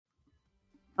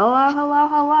Hello, hello,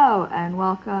 hello, and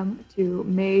welcome to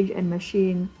Mage and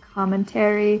Machine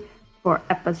commentary for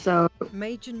episode.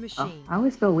 Mage and Oh, Machine. I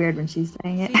always feel weird when she's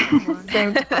saying it. Season 1,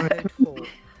 Same time. episode 4.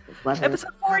 Just let her.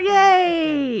 Episode 4,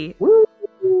 yay! Woo!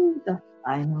 The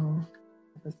final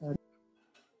episode.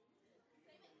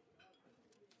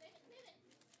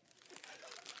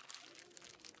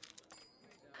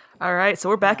 All right, so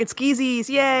we're back at Skeezy's,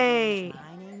 yay!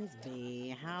 My name is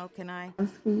B. How can I?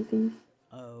 Squeezies.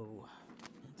 Oh,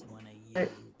 it's one of you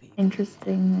people.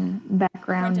 Interesting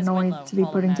background Prentice noise Winlow, to be Hall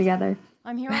of putting Magic. together.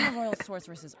 I'm here on the Royal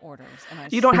Sorceress's orders, and I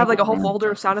You don't have like a whole Skeezy.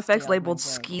 folder of sound effects Steal my labeled word.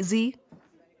 Skeezy?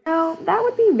 No, that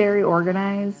would be very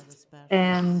organized.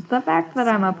 And the fact that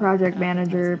I'm a project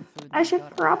manager, I should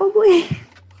probably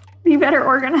be better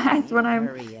organized when I'm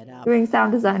Hurry it up. doing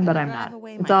sound design, but I'm Drive not.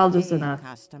 away It's my all just paying in a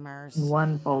customers.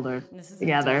 one folder This is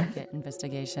together. a delicate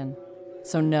investigation.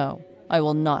 So no, I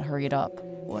will not hurry it up.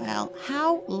 Well,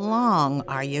 how long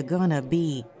are you gonna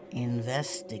be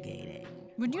investigating?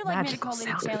 Would you like me to Magical call Lady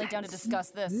sound Stanley down to effects. discuss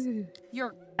this?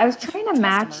 Your I was trying to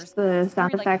match customers the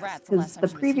sound scurried like effects rats the because last time the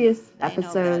she was previous They know better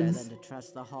episodes, than to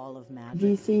trust the Hall of Magic.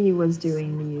 DC was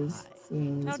doing these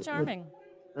scenes how with charming.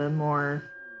 the more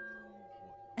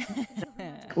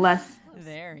less.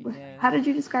 There he is. How did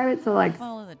you describe it? So like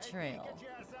Follow the trail.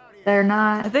 they're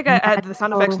not. I think the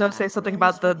sound effects notes say something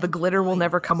about the glitter will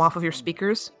never come off of your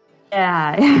speakers.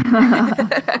 Yeah.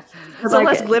 So Like,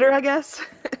 less glitter, I guess?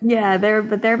 yeah,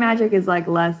 their magic is like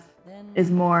less Then,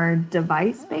 is more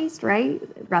device based, right?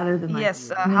 Rather than like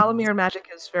Yes, Halimir magic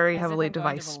is very as if heavily I'm going to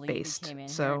device believe we based, came in here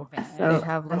so and So- they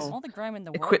have all little the grime in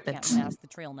the world equipment. can't mask the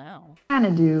trail now. kind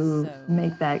of do So-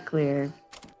 make that clear.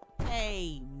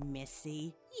 Hey,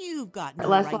 Missy, you've got no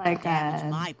Less right like, to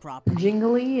damage my property.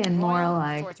 Jingly and more Royal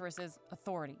like. Sorceress's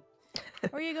authority.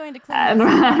 Or are you going to clean And this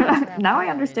up? now I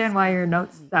understand why your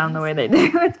notes sound the way they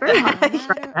do. It's very As a hard.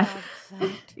 matter of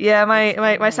fact, Yeah,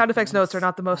 my sound effects notes are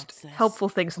not the most helpful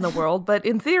things in the world, but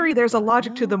in theory, there's a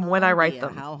logic to them when I write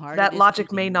them. That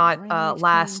logic may not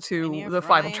last to the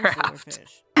final draft.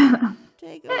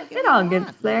 Take a look at It all me gets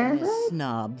once, there, Miss right?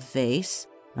 Snob face.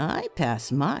 I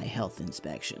pass my health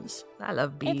inspections. I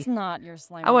love B. It's not your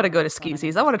slimy. I want to go to little fun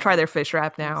Skeezy's. I want to try their fish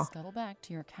wrap Now now. scuttle back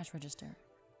to your cash register.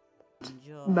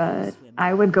 Enjoy But swimming.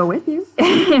 I would go with you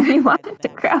if you wanted to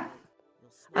go.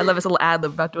 I love his little ad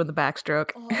lib about doing the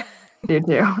backstroke. Oh, Do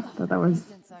too. I thought that was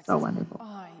distance so access. wonderful.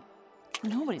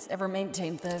 Nobody's ever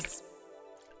maintained this.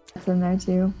 That's in there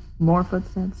too. More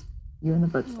footsteps. You in the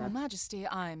Your footsteps. Majesty,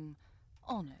 I'm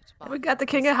honored. by We got the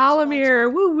this King of spot.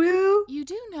 Halimir. Woo woo. You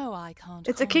do know I can't.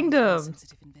 It's a comment on kingdom.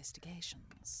 sensitive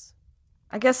investigations.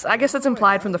 I guess that's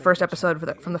implied from the first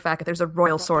episode from the fact that there's a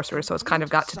royal sorcerer, so it's kind of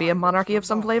got to be a monarchy of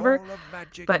some flavor.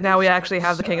 But now we actually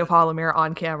have the King of Halimir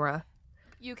on camera.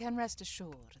 You can rest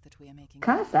assured that we are making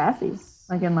Kind of sassy.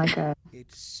 Like in like a It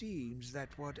seems that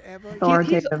whatever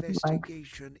authoritative, the like-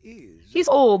 investigation is, He's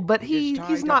old, but it he's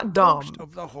has tied not up dumb. most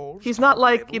of the Hall's He's not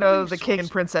like, top-level the King and resources.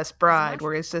 Princess Bride,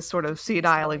 where he's just sort of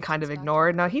senile and kind of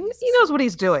ignored. No, he knows what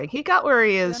he's doing. He got where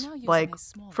he We are is, now using like, a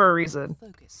small, for a reason.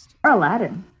 focused- or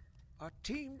Aladdin. A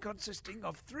team consisting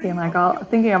of three Being like of all your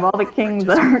thinking of all the former kings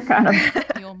that are kind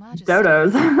of Your Majesty.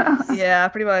 dodos. Yeah,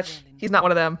 pretty much. He's not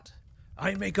one of them.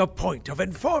 I make a point of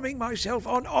informing myself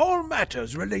on all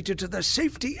matters related to the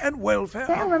safety and welfare I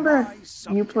can't of remember my if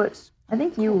you put. subjects. I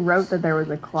think you wrote that there was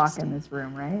a clock in this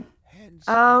room, right? Hence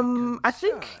I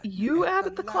think concern you at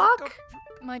added the lack clock?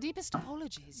 of- My deepest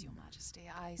apologies, Your Majesty.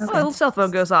 I My little cell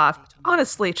phone goes off.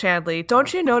 Honestly, Chandley,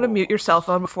 don't you know to mute your cell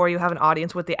phone before you have an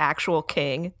audience with the actual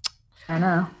king? I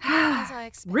know. As I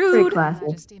expected, Rude. Pretty classy.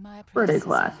 Majesty, my Pretty apprentice is in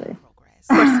classy. progress.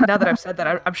 Of course, now that I've said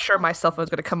that, I'm sure my cell phone's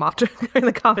going to come off during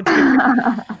the commentary.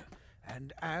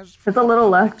 And as It's a little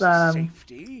less.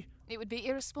 safety, It would be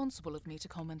irresponsible of me to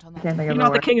comment on that. I can't think You're of the not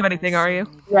the word. king of anything, are you?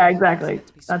 Yeah, exactly.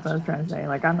 That's what I was trying to say.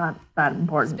 Like I'm not that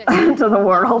important to the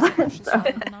world. So.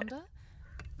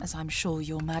 As I'm sure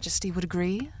Your Majesty would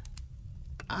agree.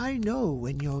 I know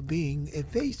when you're being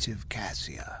evasive,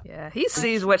 Cassia. Yeah, he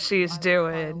sees what she's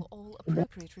doing. File all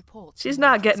appropriate reports She's in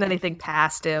not the getting Majesty's anything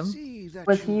past him. See that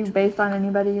Was you he do based on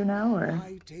anybody you know, or?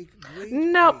 I take great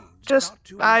Nope, pains just not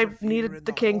to I interfere in needed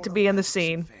the king to Hall be of in the Magic's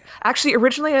scene. affairs. Actually,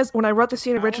 originally, when I wrote the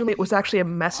scene originally, it was actually a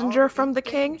messenger from the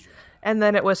king, and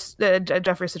then it was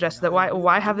Jeffrey suggested that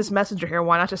why have this messenger here?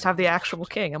 Why not just have the actual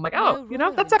king? I'm like, oh,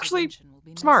 No that's royal actually intervention will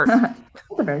be smart. necessary,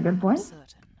 That's a very good point. certain.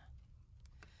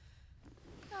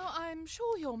 Now, I'm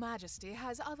sure Your Majesty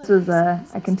has other This was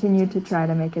reasons I as continued to to try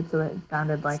to make it so it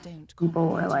sounded like don't people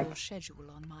were complicate like your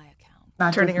schedule on my account.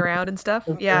 not Turning just- around and stuff.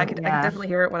 Yeah, I could Yeah. definitely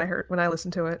hear it when I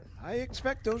listened to it. I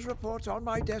expect those reports on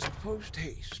my desk post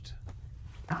haste.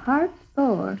 Heart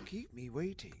sore. Keep me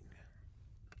waiting.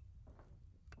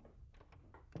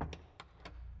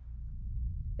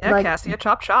 Yeah, Like- Cassia,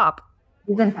 chop chop.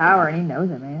 He's in power and he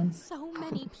knows it, man. So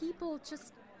many people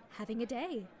just having a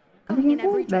day. Having Going a in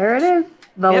every day. There it is.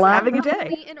 The Yep, line. having a day.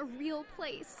 Probably in a real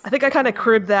place. I think I kind of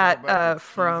cribbed that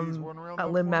from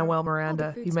Lin-Manuel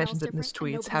Miranda. He mentions it in his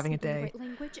tweets, having a day.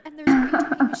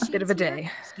 Bit of a day.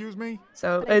 Excuse me?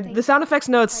 So But I think the sound effects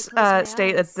notes if I close my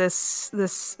state that eyes,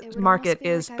 this it would market almost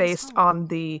feel is like I was based home. on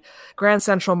the Grand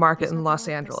Central Market There's in nothing Los like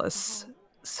this Angeles.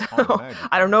 at So magic.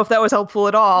 I don't know if that was helpful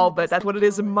at all, but that's what it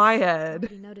is in my head.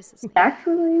 Nobody notices me. It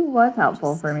actually was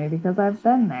helpful for me because I've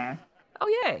been there. Oh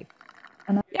yay!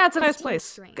 And I- Yeah, it's a nice It's place.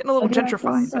 strange. Getting a little Yeah,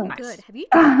 gentrified, it's but so nice. Good. Have you?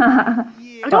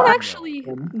 I don't Well, actually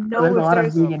So know there's a if lot of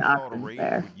there's. vegan options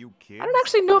there. I don't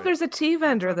actually know if there's a tea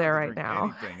vendor there right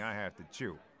now. Anything I have to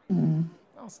chew.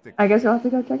 I'll stick I guess you'll have to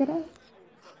go check it out.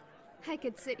 I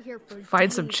could sit here for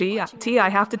Find some days tea. watching Tea I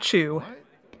have to What? chew.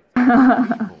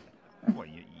 People. What,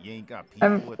 you ain't got people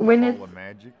with the when bowl it's- of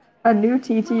magic? A new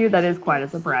tea to you, that is quite a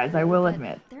surprise, I will But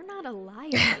admit. they're not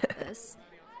alive like this.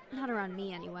 Not around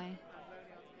me, anyway.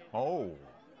 Oh.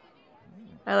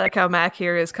 I like how Mac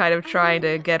here is kind of trying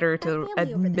to get her That to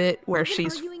family over there, admit where they've been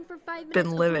she's arguing for 5 minutes been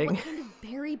over living. What kind of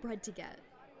berry bread to get?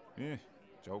 Yeah.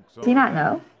 Jokes Does he on not them.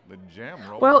 know? The jam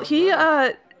roll Well, is he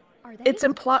better. Are they? it's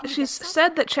implied Can you she's get some?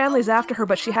 said that Chanley's Oh, after her,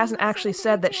 but she have you hasn't ever actually celebrated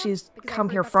said that camp? she's Because I've come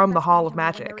heard here that's from the the best Hall way of to know when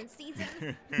Magic. they're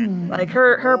in season. Like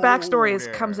her Whoa backstory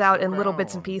there, comes out in slow little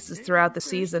bits and down. pieces throughout the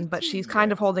season, but she's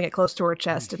kind of holding it close to her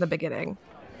chest in the beginning.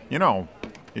 You know,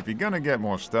 if you're gonna get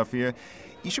more stuff here,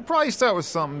 you should probably start with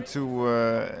something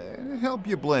to help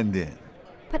you blend in.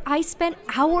 But I spent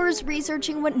hours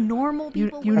researching what normal You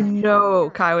people you wear. know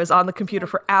Kai was on the computer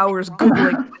for hours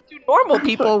googling what do normal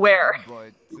people wear.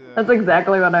 But, That's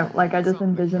exactly what I'm like. I just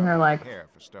something to envision her cover like hair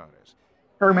for starters.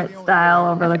 hermit style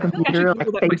over the computer,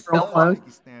 Google like that face real myself. close.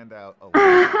 You stand out a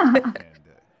little, and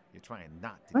you're trying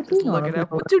not to. What get do Look normal it up.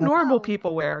 people What do look like? normal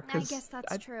people wear? I 'Cause guess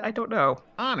that's true. I don't know.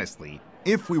 Honestly,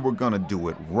 if we were gonna do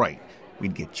it right,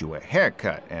 we'd get you a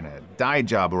haircut and a dye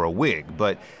job or a wig,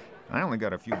 but I only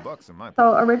got a few bucks in my So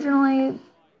pocket. originally,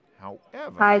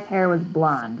 However, Kai's hair was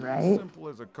blonde, right? simple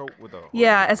as a coat with a hood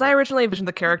Yeah, and as I a- originally envisioned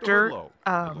the character, low.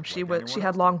 she Like was anyone she had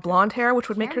else long does. blonde hair, which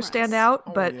would make her stand Cameras.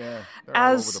 out. But Oh, yeah, they're all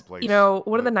over as the place. you know,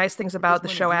 one of the But nice things with about the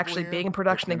this show many actually people being here, in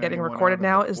production and picking getting anyone recorded out of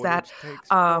now the is that footage takes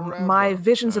my forever.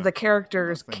 visions of the Unless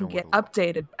characters they can know get what to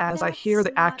updated as I That's hear the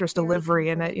not actor's very delivery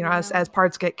and comforting, as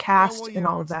parts get Yeah, cast well, you and know,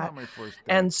 all of it's not that. my first day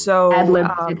And with so Ad libbed.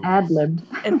 um, It ad libbed.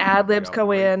 and ad libs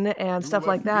go in Two and stuff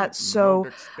like left that. feet, So no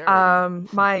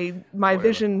dexterity. my Whatever.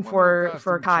 vision One for little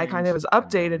costume Kai kind of change, is and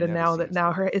updated, you'll and never now see that us now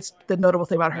again. her it's the notable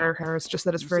thing about her Now, hair is just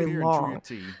that it's you very sit here and chew your long.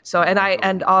 tea, So and I I'll go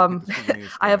and get the souvenir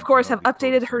I of stand course and have help you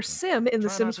updated close her something. sim in The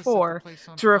Try not Sims to set the 4 place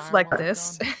on to reflect fire,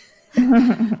 this.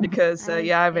 Don. Because I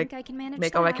yeah, I think I can manage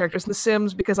make all my that. characters in The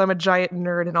Sims because I'm a giant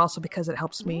nerd, and also because it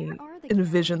helps me Where are the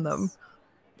envision them.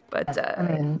 cameras? But I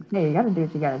mean, hey, you gotta do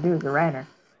what you gotta do as a writer.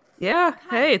 yeah,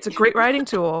 hey, it's a great writing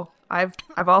tool. I've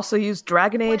also used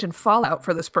Dragon Age and Fallout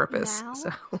for this purpose. Now? So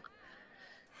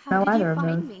How No, did either you of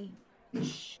find those. me?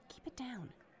 Shh, keep it down.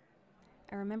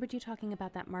 I remembered you talking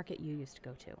about that market you used to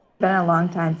go to. It's been a long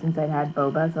time since I'd had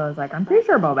boba, so I was like, I'm pretty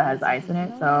sure boba has ice in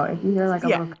it. So if you hear like a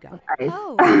Yeah. little cup of ice,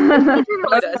 Oh,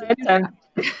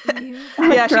 you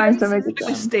yeah, she trying doesn't to make it specifically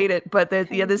sound. state it, but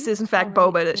this is in fact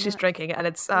boba that she's drinking, and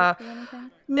it's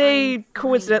may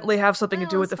coincidentally have something to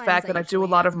do with the Well, as fine fact as I that I do a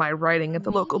usually lot am. of my writing at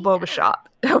the local Me boba either. shop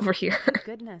over here.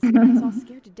 Goodness, I was all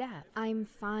scared to death. I'm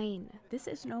fine. This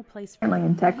is no place for currently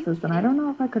in Texas, and I don't know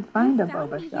if I could find a You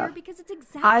found me boba here shop. because it's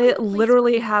exactly I the place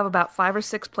literally for me. have about 5 or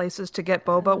 6 places to get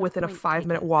boba within a Wait,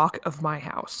 5-minute walk of my But I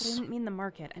house. didn't mean the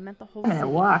market. I meant the whole I'm in a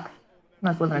city. walk.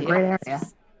 Must live in a great area.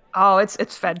 Oh, it's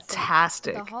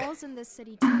fantastic. The halls in this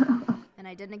city too, and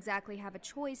I didn't exactly have a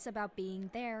choice about being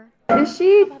there. Is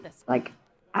she about this? like now.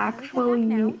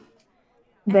 actually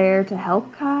there to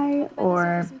help Kai,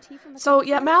 or So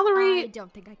yeah, I Mallory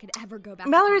don't think I could ever go back.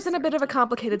 Mallory's to in a bit of a Conservative.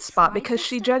 complicated spot because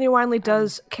she genuinely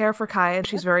does care for Kai, and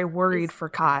she's very worried for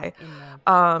Kai.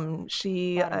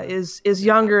 She is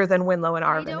younger than Winlow and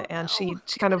Arvin, don't and she know,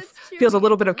 kind but of it's true. feels a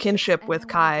little bit of It's kinship just with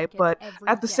everyone Kai, like it but every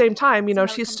at the day. same time, you know,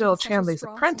 So she's come still to the special Chandley's straws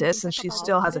and apprentice, things and at she the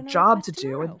still hall. has a Put in a job request to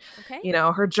do, and tomorrow, okay? you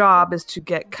know, her job is to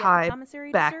get the Kai commissary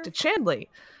to back to serve? Chandley.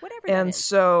 Whatever that And is.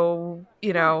 so,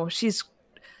 you know, she's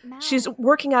Mal,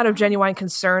 working out of genuine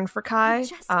concern for Kai,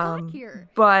 just got here.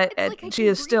 but It's like I she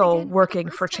can is breathe still again for the working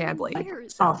first for time in Chandley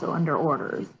years. also under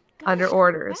orders? under Gosh,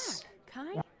 orders.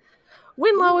 back, Kai?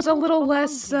 Winlow is a little belong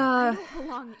less, here. I don't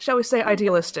belong. shall we say,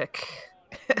 idealistic.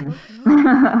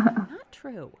 Not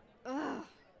true. Ugh.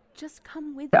 Just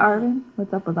come with To me. Arvin?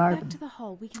 What's up with Back Arvin? to the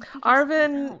hall. We can figure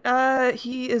something Arvin, out.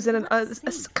 he is in a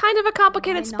safe. kind of a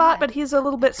complicated Why spot, not? but he's a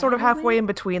little bit sort of halfway Arvin? in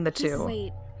between the two.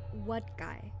 Wait, what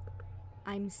guy?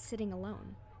 I'm sitting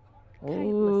alone.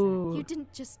 Ooh. You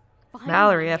didn't just find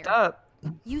Mallory me effed here. up.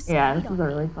 You Yeah, spied this on is a me.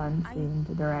 really fun scene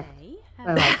to direct. Have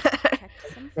They're like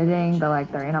checked some sitting, but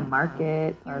like they're in a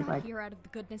market. So You're it's not like here out of the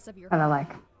goodness of your kind of heart.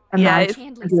 like Yeah,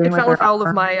 imagine it doing fell with afoul their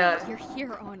of my You're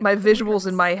here on my visuals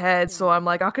in purpose. my head, so I'm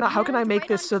like, how can I make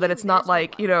this so that it's not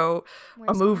like, you know, a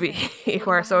Where's movie Mother?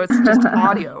 where so it's just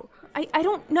audio. I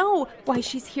don't know why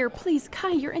she's here. Please,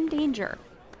 Kai, you're in danger.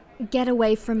 Get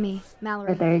away from me, Mallory.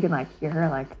 right there. You can like hear her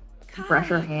like brush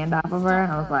her hand off of her,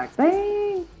 and I was like,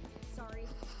 dang. Sorry.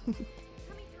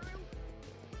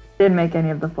 Didn't make any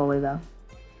of the Foley though.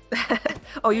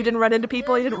 Oh, you didn't run into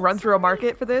people? You didn't run through a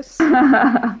market for this?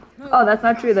 Oh, that's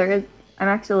not true. There is. I'm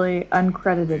actually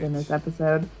uncredited in this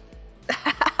episode.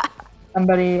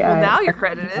 Somebody. Well, now you're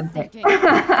credited. Let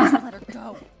her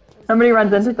go. Somebody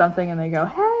runs into something and they go,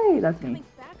 "Hey, that's me."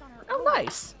 Oh,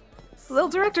 nice. A little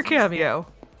director cameo.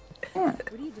 Yeah.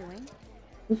 What are you doing?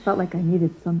 Just felt like I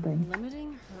needed something.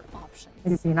 Limiting her options.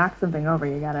 Like if you knock something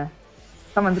over,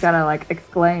 someone's gotta like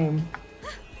exclaim.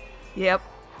 Yep.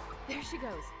 There she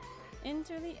goes.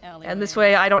 Into the alley. And this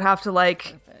way I don't have to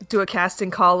like do a casting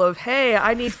call of, hey,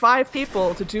 I need 5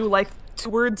 people to do like 2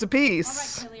 words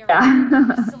apiece.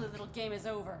 Yeah. Silly little game is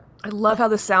over. I love how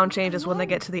the sound changes when they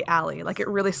get to the alley. Like it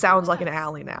really sounds like an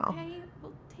alley now. Okay,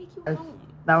 we'll take you It home.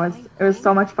 was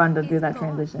so much fun to do that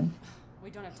transition. We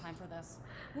don't have time for this.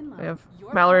 We have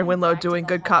Mallory Winlow doing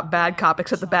good cop, bad cop,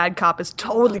 except the bad cop is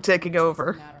totally taking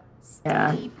over.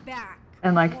 Yeah. Stay back.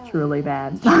 And like truly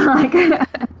bad. Like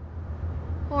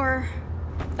Or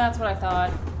That's what I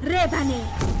thought. Rebane.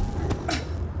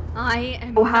 I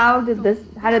am. so how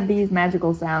did these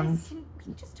magical sounds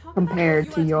compare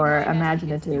to your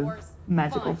imaginative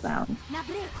magical sounds?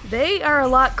 They are a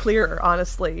lot clearer,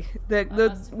 honestly.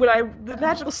 The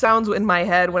magical sounds in my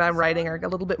head when I'm writing are a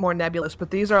little bit more nebulous, but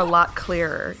these are a lot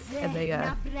clearer, and they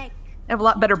have a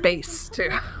lot better bass too.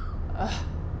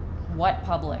 What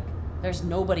public? There's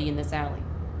nobody in this alley.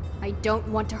 I don't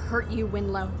want to hurt you,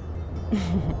 Winlow.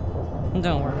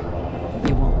 Don't worry.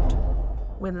 You won't.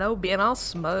 Winlow being all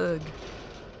smug.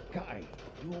 Kai,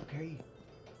 you okay?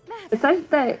 It says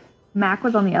that Mac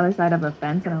was on the other side of a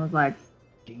fence, and I was like,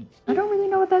 I don't really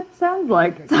know what that sounds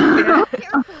like.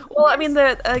 Well, I mean,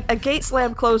 a gate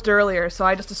slam closed earlier, so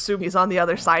I just assume he's on the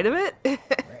other side of it.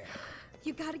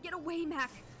 You gotta get away,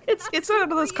 Mac. It's one of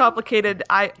those complicated.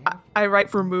 I write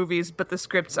for movies, but the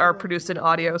scripts are produced in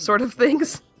audio sort of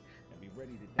things.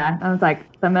 Yeah, I was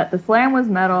like, the slam was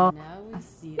metal. Now we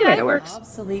see Yeah, that it works.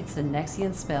 obsolete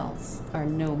Synexian spells are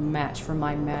no match for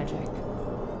my magic.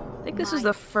 I think this is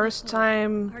the first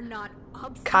time Are not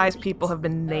obsolete. Kai's people have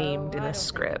been named in I a don't think the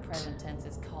script. present tense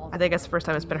is called I think that's the first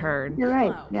time it's been heard. You're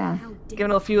right. Yeah. How dare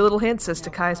Giving a few little hints as to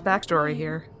Kai's backstory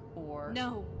here. or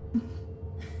No.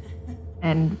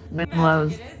 And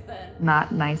Winlow's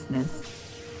not niceness.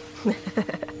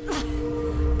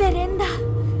 Berenda.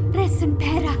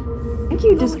 Resempera. I think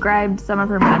you described some of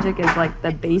her magic as like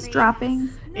the bass dropping.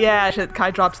 Yeah,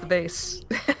 Kai drops the bass.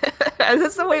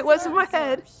 That's the way it was in my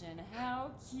head.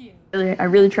 how cute. I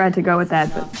really tried to go with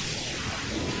that, but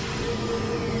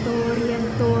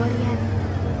Dorian.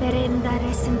 Berenda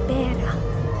resempera.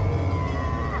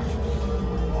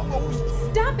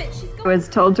 Stop it! She's I was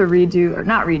told to redo, or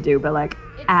not redo, but like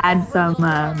add some,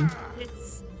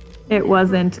 it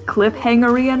wasn't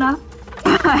cliffhangery enough.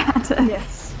 I had to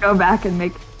go back and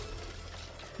make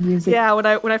music. Yeah, when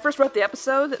I first wrote the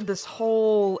episode, this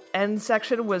whole end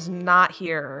section was not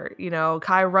here. You know,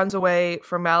 Kai runs away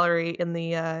from Mallory in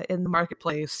the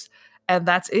marketplace, and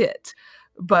that's it.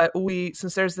 But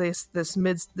since there's this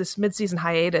mid-season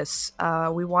hiatus,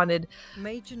 we wanted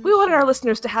our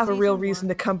listeners to have a real reason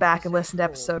to come back and listen to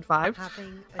episode 5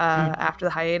 after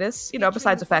the hiatus. You know,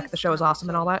 besides the fact that the show is awesome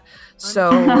and all that. So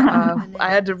I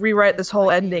had to rewrite this whole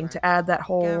ending to add that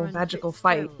whole magical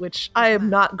fight, which I am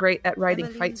not great at writing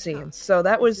fight scenes. So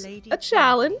that was a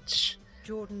challenge,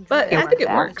 but I think it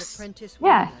works.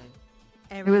 Yeah.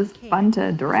 It was fun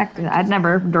to direct. I'd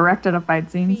never directed a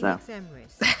fight scene, so.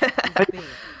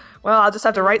 Well, I'll just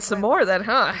have to write some more then,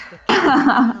 huh?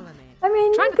 I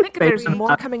mean, Trying to think if there's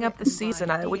more coming up this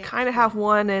season. We kind of have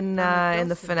one in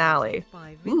the finale.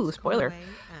 Ooh, spoiler.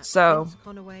 So,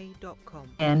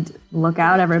 and look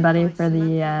out, everybody, for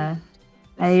the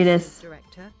hiatus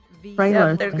trailer.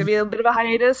 yeah, there's gonna be a bit of a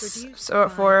hiatus, so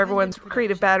for everyone's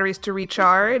creative batteries to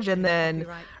recharge, and then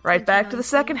right back to the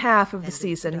second half of the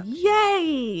season.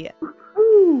 Yay!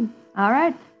 Woo. All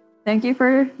right. Thank you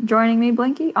for joining me,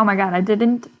 Blinky. Oh my god, I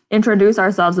didn't introduce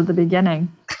ourselves at the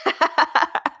beginning.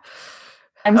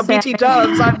 I'm BT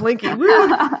Dubs, I'm Blinky.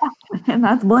 Woo! And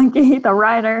that's Blinky, the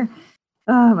writer.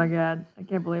 Oh my god, I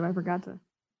can't believe I forgot to.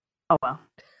 Oh well.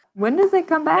 When does it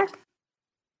come back?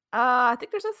 I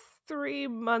think there's a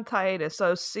 3-month hiatus,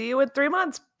 so see you in 3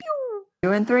 months. Pew! See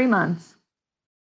you in 3 months.